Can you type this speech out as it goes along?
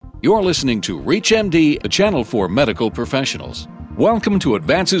You're listening to ReachMD, a channel for medical professionals. Welcome to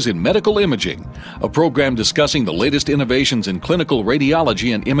Advances in Medical Imaging, a program discussing the latest innovations in clinical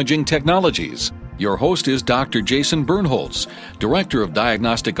radiology and imaging technologies. Your host is Dr. Jason Bernholtz, Director of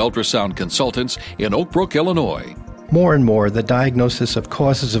Diagnostic Ultrasound Consultants in Oak Brook, Illinois. More and more, the diagnosis of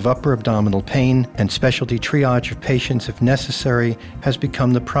causes of upper abdominal pain and specialty triage of patients if necessary has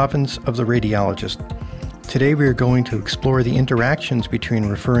become the province of the radiologist. Today we are going to explore the interactions between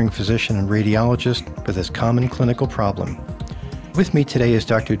referring physician and radiologist for this common clinical problem. With me today is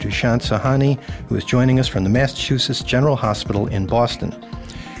Dr. Dushyant Sahani, who is joining us from the Massachusetts General Hospital in Boston.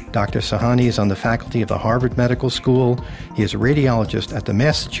 Dr. Sahani is on the faculty of the Harvard Medical School. He is a radiologist at the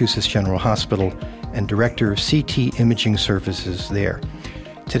Massachusetts General Hospital and Director of CT Imaging Services there.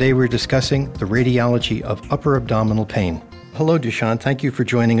 Today we're discussing the radiology of upper abdominal pain. Hello, Dushyant. Thank you for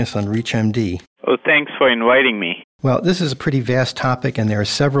joining us on ReachMD. Oh, thanks for inviting me. Well, this is a pretty vast topic, and there are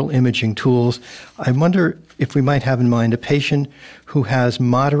several imaging tools. I wonder if we might have in mind a patient who has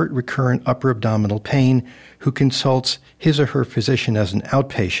moderate recurrent upper abdominal pain who consults his or her physician as an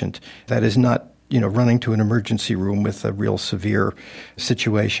outpatient, that is not, running to an emergency room with a real severe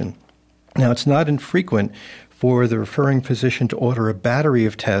situation. Now, it's not infrequent for the referring physician to order a battery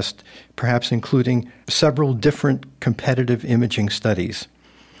of tests, perhaps including several different competitive imaging studies.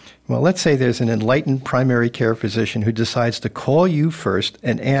 Well, let's say there's an enlightened primary care physician who decides to call you first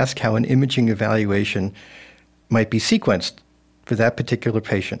and ask how an imaging evaluation might be sequenced for that particular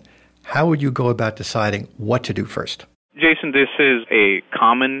patient. How would you go about deciding what to do first? Jason, this is a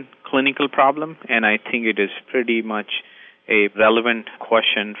common clinical problem, and I think it is pretty much a relevant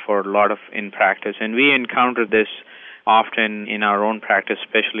question for a lot of in practice. And we encounter this often in our own practice,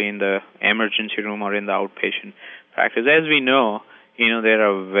 especially in the emergency room or in the outpatient practice. As we know, there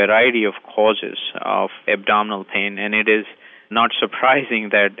are a variety of causes of abdominal pain, and it is not surprising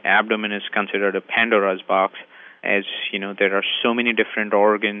that abdomen is considered a Pandora's box, as there are so many different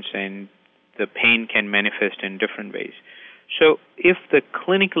organs and the pain can manifest in different ways. So if the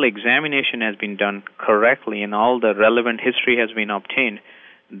clinical examination has been done correctly and all the relevant history has been obtained,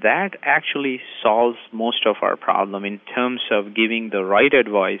 that actually solves most of our problem in terms of giving the right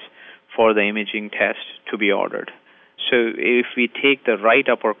advice for the imaging test to be ordered. So if we take the right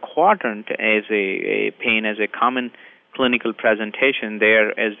upper quadrant as a pain as a common clinical presentation,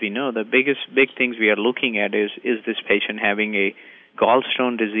 there, as we know, the big things we are looking at is this patient having a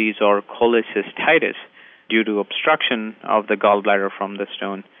gallstone disease or cholecystitis due to obstruction of the gallbladder from the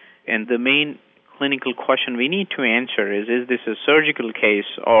stone. And the main clinical question we need to answer is this a surgical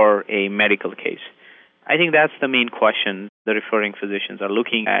case or a medical case? I think that's the main question the referring physicians are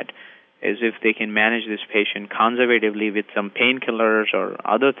looking at, is if they can manage this patient conservatively with some painkillers or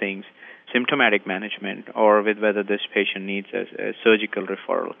other things, symptomatic management, or with whether this patient needs a surgical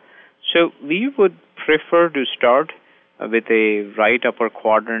referral. So we would prefer to start with a right upper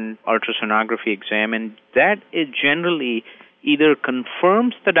quadrant ultrasonography exam, and that it generally either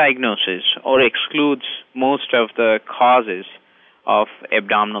confirms the diagnosis or excludes most of the causes of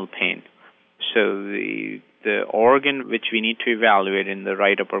abdominal pain. So the organ which we need to evaluate in the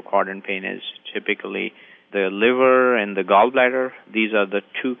right upper quadrant pain is typically the liver and the gallbladder. These are the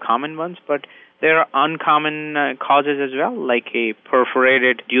two common ones, but there are uncommon causes as well, like a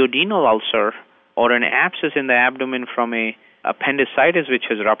perforated duodenal ulcer or an abscess in the abdomen from a appendicitis which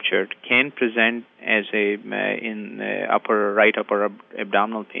has ruptured can present as right upper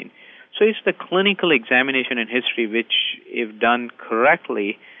abdominal pain. So it's the clinical examination and history which, if done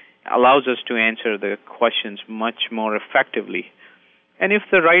correctly, allows us to answer the questions much more effectively. And if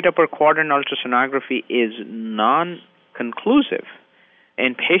the right upper quadrant ultrasonography is non-conclusive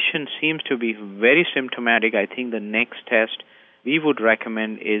and patient seems to be very symptomatic, I think the next test we would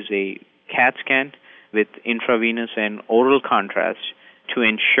recommend is a CAT scan with intravenous and oral contrast to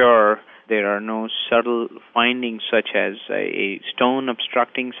ensure there are no subtle findings such as a stone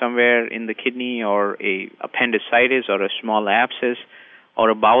obstructing somewhere in the kidney or a appendicitis or a small abscess or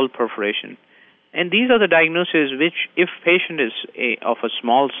a bowel perforation. And these are the diagnoses which, if patient is of a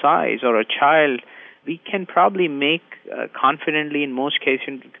small size or a child, we can probably make confidently in most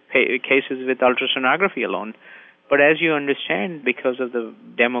cases with ultrasonography alone. But as you understand, because of the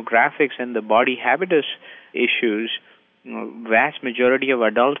demographics and the body habitus issues, vast majority of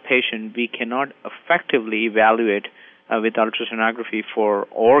adult patients we cannot effectively evaluate with ultrasonography for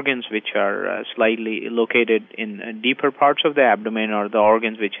organs which are slightly located in deeper parts of the abdomen or the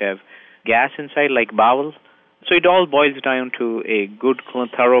organs which have gas inside, like bowel. So it all boils down to a good,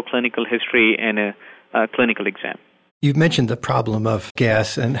 thorough clinical history and a clinical exam. You've mentioned the problem of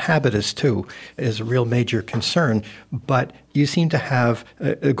gas, and habitus, too, is a real major concern, but you seem to have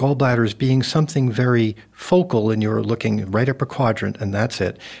gallbladders being something very focal, and you're looking right upper quadrant, and that's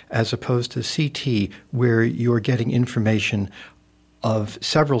it, as opposed to CT, where you're getting information of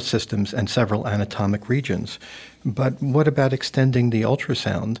several systems and several anatomic regions. But what about extending the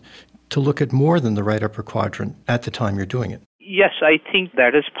ultrasound to look at more than the right upper quadrant at the time you're doing it? Yes, I think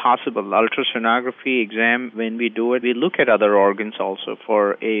that is possible. Ultrasonography exam, when we do it, we look at other organs also.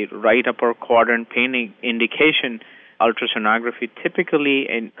 For a right upper quadrant pain indication, ultrasonography typically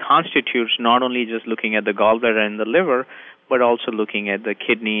constitutes not only just looking at the gallbladder and the liver, but also looking at the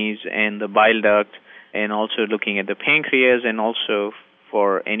kidneys and the bile duct, and also looking at the pancreas, and also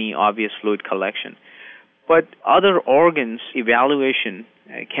for any obvious fluid collection. But other organs evaluation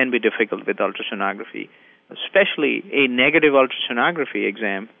can be difficult with ultrasonography. Especially a negative ultrasonography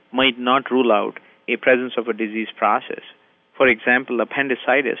exam might not rule out a presence of a disease process. For example,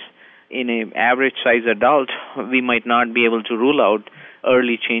 appendicitis. In an average size adult, we might not be able to rule out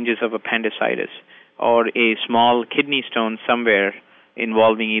early changes of appendicitis, or a small kidney stone somewhere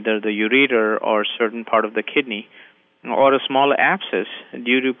involving either the ureter or certain part of the kidney, or a small abscess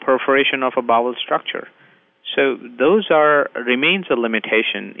due to perforation of a bowel structure. So those remains a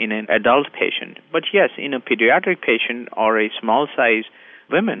limitation in an adult patient. But yes, in a pediatric patient or a small size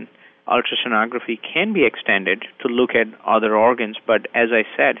women, ultrasonography can be extended to look at other organs. But as I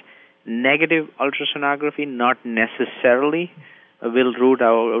said, negative ultrasonography not necessarily will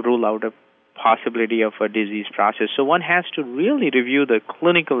rule out a possibility of a disease process. So one has to really review the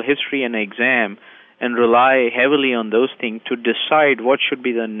clinical history and exam and rely heavily on those things to decide what should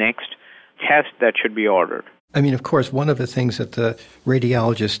be the next test that should be ordered. I mean, of course, one of the things that the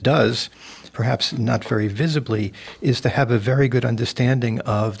radiologist does, perhaps not very visibly, is to have a very good understanding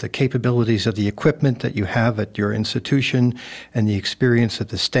of the capabilities of the equipment that you have at your institution and the experience of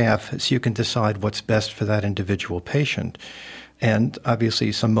the staff, so you can decide what's best for that individual patient. And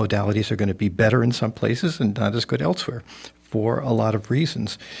obviously, some modalities are going to be better in some places and not as good elsewhere for a lot of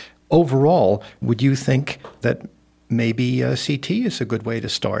reasons. Overall, would you think that maybe CT is a good way to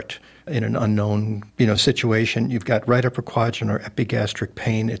start in an unknown, situation? You've got right upper quadrant or epigastric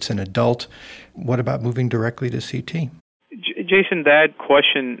pain. It's an adult. What about moving directly to CT? Jason, that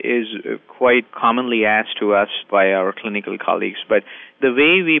question is quite commonly asked to us by our clinical colleagues. But the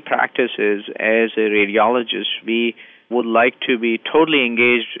way we practice is, as a radiologist, we would like to be totally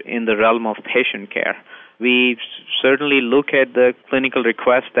engaged in the realm of patient care. We certainly look at the clinical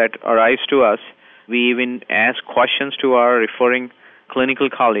requests that arise to us. We even ask questions to our referring clinical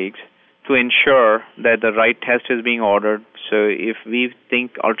colleagues to ensure that the right test is being ordered. So if we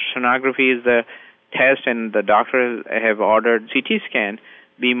think ultrasonography is the test and the doctor have ordered CT scan,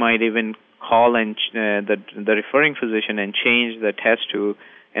 we might even call and the referring physician and change the test to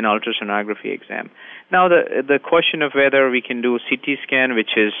an ultrasonography exam. Now, the question of whether we can do a CT scan,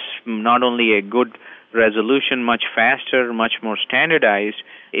 which is not only a good resolution, much faster, much more standardized,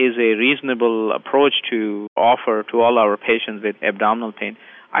 is a reasonable approach to offer to all our patients with abdominal pain.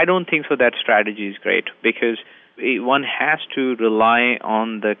 I don't think so that strategy is great, because one has to rely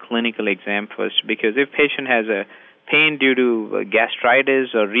on the clinical exam first, because if patient has a pain due to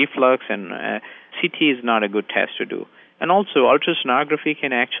gastritis or reflux, and CT is not a good test to do. And also, ultrasonography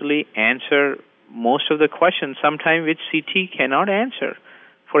can actually answer most of the questions, sometimes which CT cannot answer.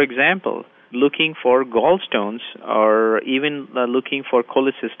 For example, looking for gallstones or even looking for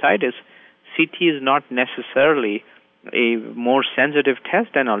cholecystitis, CT is not necessarily a more sensitive test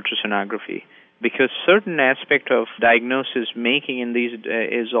than ultrasonography, because certain aspect of diagnosis making in these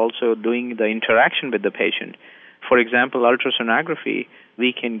is also doing the interaction with the patient. For example, ultrasonography,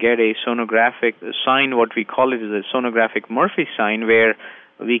 we can get a sonographic sign, what we call it is a sonographic Murphy sign, where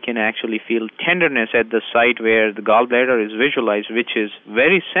we can actually feel tenderness at the site where the gallbladder is visualized, which is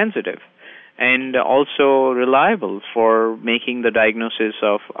very sensitive and also reliable for making the diagnosis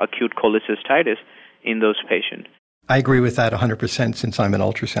of acute cholecystitis in those patients. I agree with that 100% since I'm an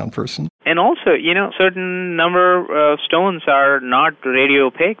ultrasound person. And also, certain number of stones are not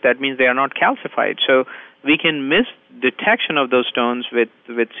radiopaque. That means they are not calcified. So we can miss detection of those stones with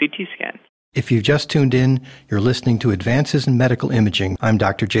CT scan. If you've just tuned in, you're listening to Advances in Medical Imaging. I'm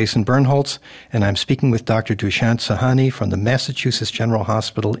Dr. Jason Bernholtz, and I'm speaking with Dr. Dushyant Sahani from the Massachusetts General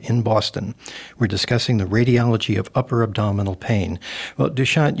Hospital in Boston. We're discussing the radiology of upper abdominal pain. Well,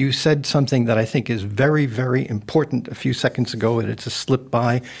 Dushyant, you said something that I think is very, very important a few seconds ago, and it's a slip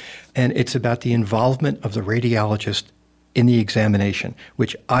by, and it's about the involvement of the radiologist in the examination,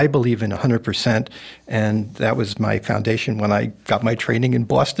 which I believe in 100%. And that was my foundation when I got my training in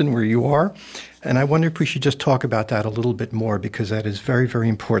Boston, where you are. And I wonder if we should just talk about that a little bit more, because that is very, very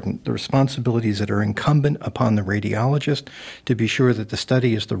important. The responsibilities that are incumbent upon the radiologist to be sure that the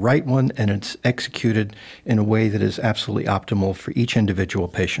study is the right one and it's executed in a way that is absolutely optimal for each individual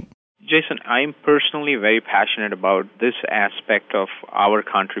patient. Jason, I'm personally very passionate about this aspect of our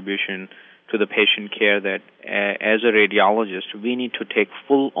contribution to the patient care, that as a radiologist, we need to take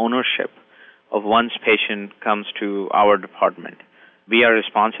full ownership of once patient comes to our department. We are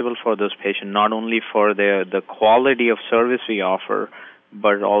responsible for those patients, not only for the quality of service we offer,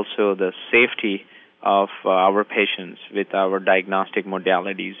 but also the safety of our patients with our diagnostic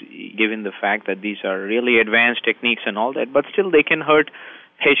modalities, given the fact that these are really advanced techniques and all that, but still they can hurt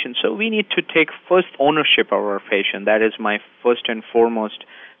patients. So we need to take first ownership of our patient. That is my first and foremost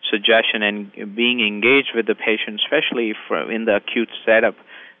suggestion, and being engaged with the patient, especially in the acute setup,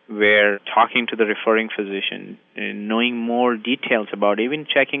 where talking to the referring physician, knowing more details about, even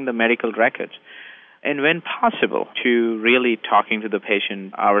checking the medical records, and when possible, to really talking to the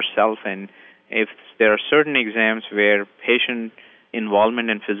patient ourselves. And if there are certain exams where patient involvement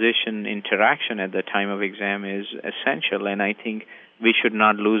and physician interaction at the time of exam is essential, and I think we should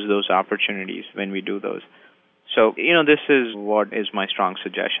not lose those opportunities when we do those. So, this is what is my strong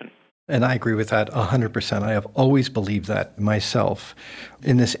suggestion. And I agree with that 100%. I have always believed that myself.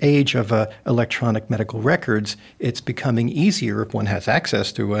 In this age of electronic medical records, it's becoming easier, if one has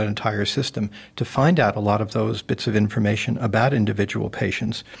access to an entire system, to find out a lot of those bits of information about individual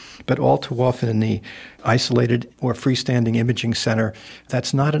patients. But all too often in the isolated or freestanding imaging center,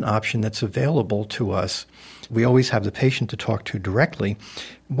 that's not an option that's available to us. We always have the patient to talk to directly.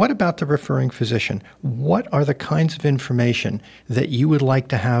 What about the referring physician? What are the kinds of information that you would like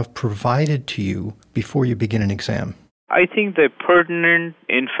to have provided to you before you begin an exam? I think the pertinent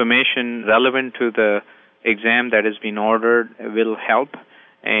information relevant to the exam that has been ordered will help.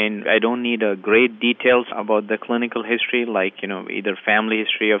 And I don't need great details about the clinical history, like, either family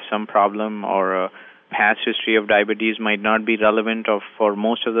history of some problem or a past history of diabetes might not be relevant for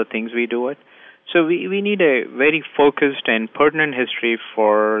most of the things we do it. So we need a very focused and pertinent history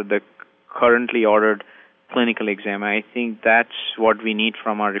for the currently ordered clinical exam. I think that's what we need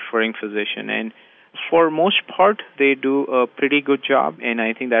from our referring physician. And for most part, they do a pretty good job. And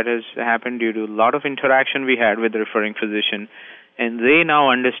I think that has happened due to a lot of interaction we had with the referring physician. And they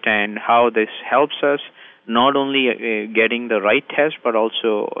now understand how this helps us not only getting the right test, but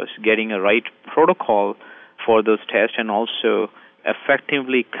also getting a right protocol for those tests, and also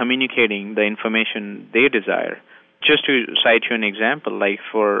effectively communicating the information they desire. Just to cite you an example, like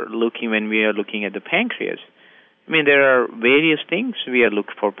when we are looking at the pancreas, there are various things we are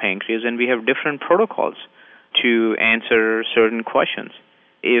looking for pancreas, and we have different protocols to answer certain questions.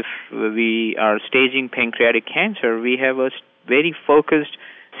 If we are staging pancreatic cancer, we have a very focused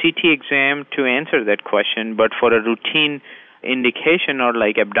CT exam to answer that question, but for a routine indication or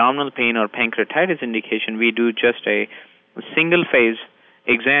like abdominal pain or pancreatitis indication, we do just a single phase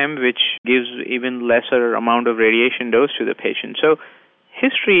exam, which gives even lesser amount of radiation dose to the patient. So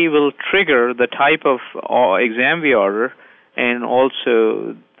history will trigger the type of exam we order, and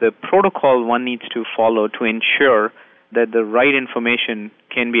also the protocol one needs to follow to ensure that the right information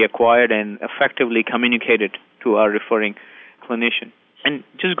can be acquired and effectively communicated to our referring clinician. And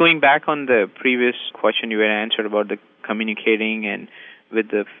just going back on the previous question you had answered about the communicating and with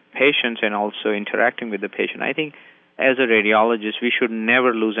the patients and also interacting with the patient, I think as a radiologist, we should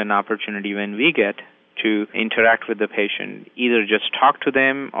never lose an opportunity when we get to interact with the patient, either just talk to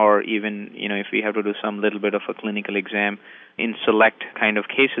them or even, if we have to do some little bit of a clinical exam in select kind of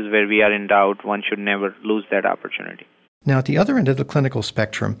cases where we are in doubt, one should never lose that opportunity. Now, at the other end of the clinical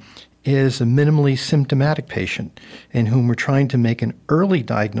spectrum is a minimally symptomatic patient in whom we're trying to make an early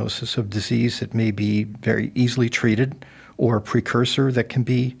diagnosis of disease that may be very easily treated or a precursor that can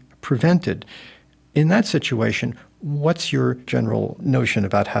be prevented. In that situation, what's your general notion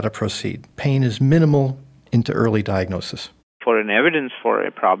about how to proceed? Pain is minimal into early diagnosis. For an evidence for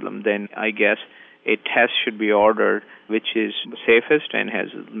a problem, then I guess a test should be ordered which is safest and has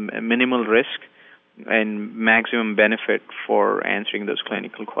minimal risk and maximum benefit for answering those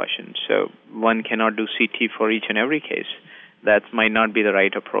clinical questions. So one cannot do CT for each and every case. That might not be the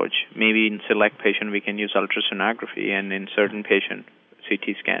right approach. Maybe in select patient we can use ultrasonography, and in certain patient,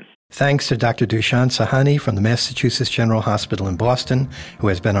 CT scan. Thanks to Dr. Dushyant Sahani from the Massachusetts General Hospital in Boston, who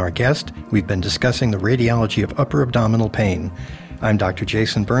has been our guest. We've been discussing the radiology of upper abdominal pain. I'm Dr.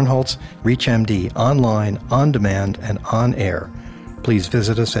 Jason Bernholtz, ReachMD, online, on demand, and on air. Please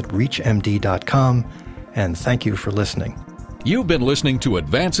visit us at reachmd.com and thank you for listening. You've been listening to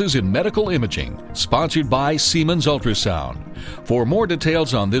Advances in Medical Imaging, sponsored by Siemens Ultrasound. For more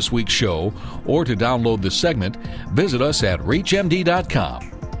details on this week's show or to download the segment, visit us at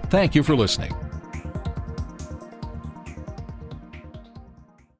ReachMD.com. Thank you for listening.